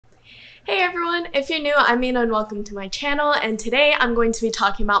Hey everyone, if you're new, I'm Mina and welcome to my channel, and today I'm going to be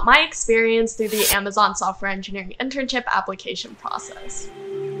talking about my experience through the Amazon software engineering internship application process.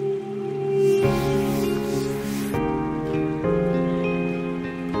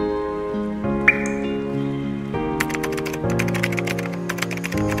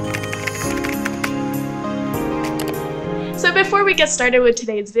 So before we get started with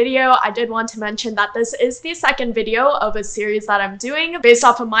today's video, I did want to mention that this is the second video of a series that I'm doing based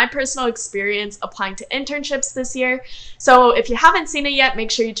off of my personal experience applying to internships this year. So if you haven't seen it yet, make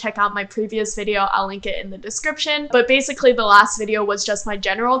sure you check out my previous video. I'll link it in the description. But basically the last video was just my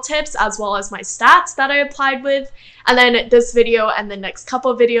general tips as well as my stats that I applied with. And then this video and the next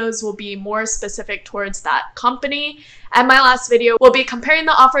couple videos will be more specific towards that company. And my last video will be comparing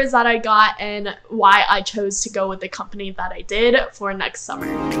the offers that I got and why I chose to go with the company that I did for next summer.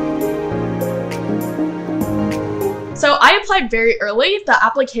 So I applied very early. The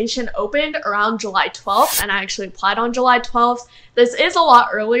application opened around July 12th and I actually applied on July 12th. This is a lot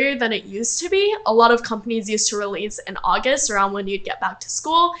earlier than it used to be. A lot of companies used to release in August, around when you'd get back to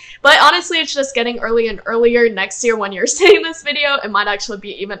school. But honestly, it's just getting earlier and earlier. Next year when you're seeing this video, it might actually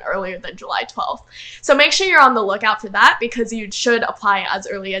be even earlier than July 12th. So make sure you're on the lookout for that because you should apply as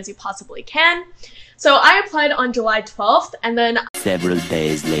early as you possibly can. So I applied on July 12th and then several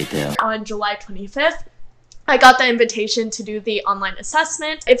days later, on July 25th, I got the invitation to do the online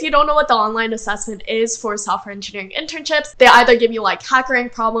assessment. If you don't know what the online assessment is for software engineering internships, they either give you like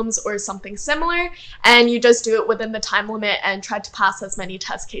HackerRank problems or something similar, and you just do it within the time limit and try to pass as many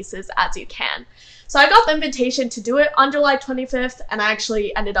test cases as you can. So I got the invitation to do it on July 25th, and I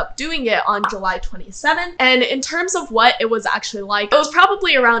actually ended up doing it on July 27th. And in terms of what it was actually like, it was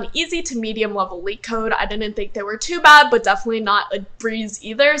probably around easy to medium level leak code. I didn't think they were too bad, but definitely not a breeze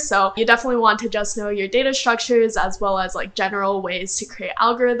either. So you definitely want to just know your data structures as well as like general ways to create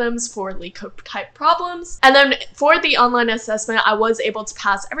algorithms for leak code type problems. And then for the online assessment, I was able to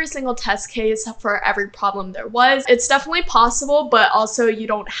pass every single test case for every problem there was. It's definitely possible, but also you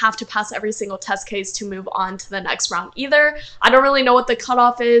don't have to pass every single test case to move on to the next round either. I don't really know what the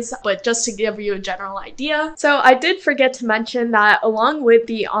cutoff is, but just to give you a general idea. So I did forget to mention that along with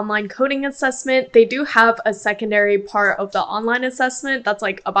the online coding assessment, they do have a secondary part of the online assessment that's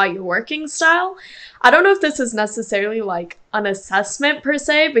like about your working style. I don't know if this is necessarily like an assessment per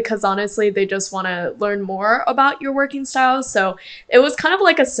se, because honestly they just want to learn more about your working style. So it was kind of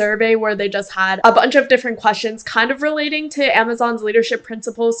like a survey where they just had a bunch of different questions kind of relating to Amazon's leadership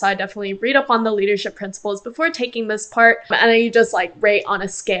principles. So I definitely read up on the leadership principles before taking this part, and then you just like rate on a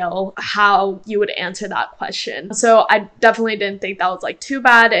scale how you would answer that question. So I definitely didn't think that was like too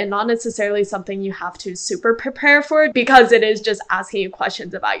bad and not necessarily something you have to super prepare for, because it is just asking you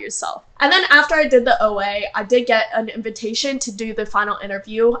questions about yourself. And then after I did the OA, I did get an invitation to do the final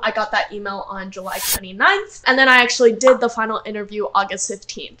interview. I got that email on July 29th, and then I actually did the final interview August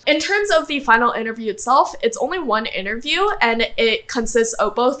 15th. In terms of the final interview itself, it's only one interview, and it consists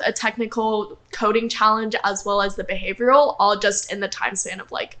of both a technical coding challenge as well as the behavioral, all just in the time span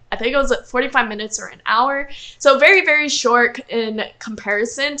of like, I think it was 45 minutes or an hour. So very, very short in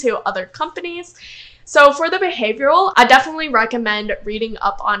comparison to other companies. So for the behavioral, I definitely recommend reading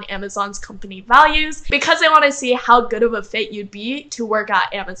up on Amazon's company values because they want to see how good of a fit you'd be to work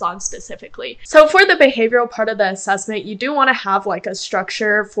at Amazon specifically. So for the behavioral part of the assessment, you do want to have like a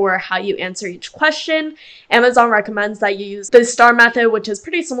structure for how you answer each question. Amazon recommends that you use the STAR method, which is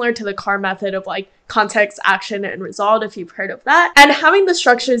pretty similar to the CAR method of like context, action, and result, if you've heard of that. And having the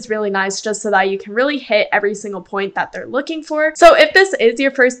structure is really nice just so that you can really hit every single point that they're looking for. So if this is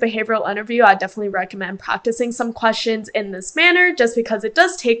your first behavioral interview, I definitely recommend practicing some questions in this manner just because it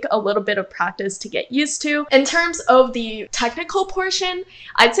does take a little bit of practice to get used to. In terms of the technical portion,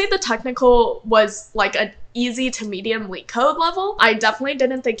 I'd say the technical was like a easy to medium leak code level. I definitely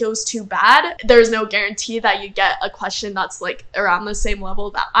didn't think it was too bad. There's no guarantee that you get a question that's like around the same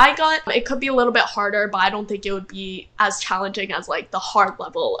level that I got. It could be a little bit harder, but I don't think it would be as challenging as like the hard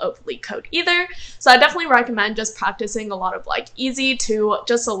level of leak code either. So I definitely recommend just practicing a lot of like easy to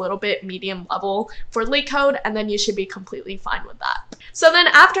just a little bit medium level for leak code, and then you should be completely fine with that. So then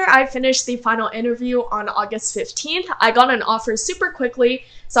after I finished the final interview on August 15th, I got an offer super quickly.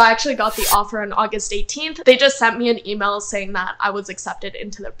 So I actually got the offer on August 18th. They just sent me an email saying that I was accepted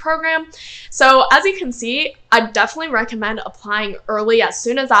into the program. So as you can see, I definitely recommend applying early as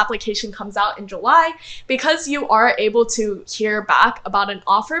soon as the application comes out in July, because you are able to hear back about an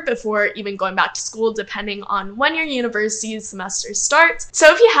offer before even going back to school, depending on when your university's semester starts.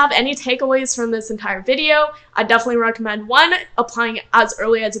 So if you have any takeaways from this entire video, I definitely recommend 1, applying as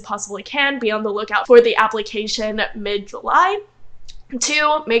early as you possibly can. Be on the lookout for the application mid-July.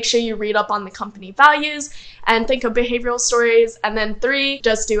 2, make sure you read up on the company values and think of behavioral stories. And then 3,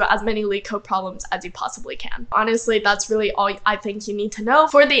 just do as many leak code problems as you possibly can. Honestly, that's really all I think you need to know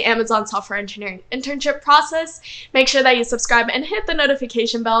for the Amazon software engineering internship process. Make sure that you subscribe and hit the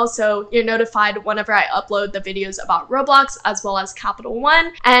notification bell so you're notified whenever I upload the videos about Roblox as well as Capital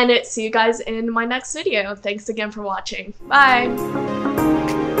One. And see you guys in my next video. Thanks again for watching. Bye!